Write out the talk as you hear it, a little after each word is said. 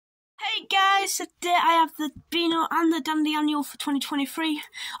Hey guys, today I have the Beano and the Dandy Annual for 2023.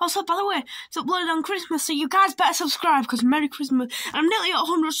 Also, by the way, it's uploaded on Christmas, so you guys better subscribe because Merry Christmas. And I'm nearly at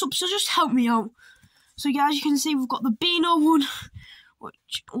 100 subs, so just help me out. So yeah, as you can see, we've got the Beano one,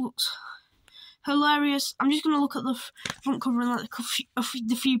 which looks hilarious. I'm just going to look at the front cover and like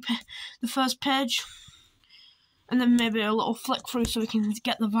the first page. And then maybe a little flick through so we can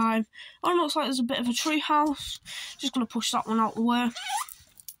get the vibe. Oh, it looks like there's a bit of a tree house. Just going to push that one out the way.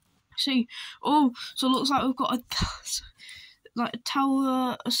 See, oh, so it looks like we've got a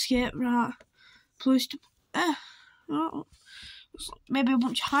tower, escape route, police. Maybe a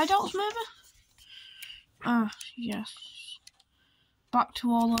bunch of hideouts, maybe. Yes. Back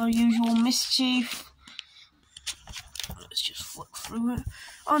to all our usual mischief. Let's just flick through it.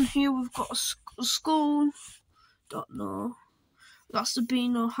 On here we've got a school. Don't know. That's the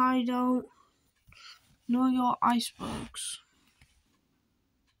Beano hideout. Know your icebergs.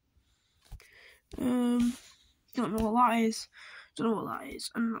 Don't know what that is.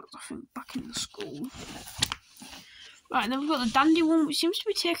 And that's, I think, back in the school. Right, then we've got the Dandy one, which seems to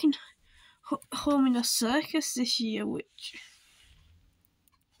be taking home in a circus this year, which,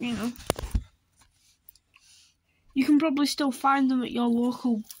 you know, you can probably still find them at your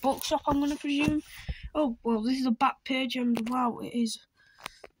local bookshop, I'm going to presume. Oh, well, this is a back page, and wow, it is.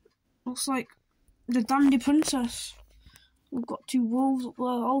 Looks like the Dandy Princess. We've got two wolves up there,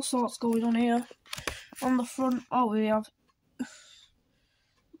 all sorts going on here. On the front, oh, we have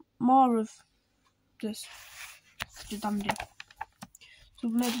more of this, the Dandy. So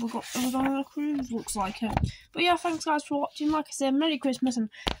maybe we've got on a cruise, looks like it. But yeah, thanks guys for watching. Like I said, Merry Christmas and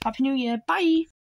Happy New Year. Bye!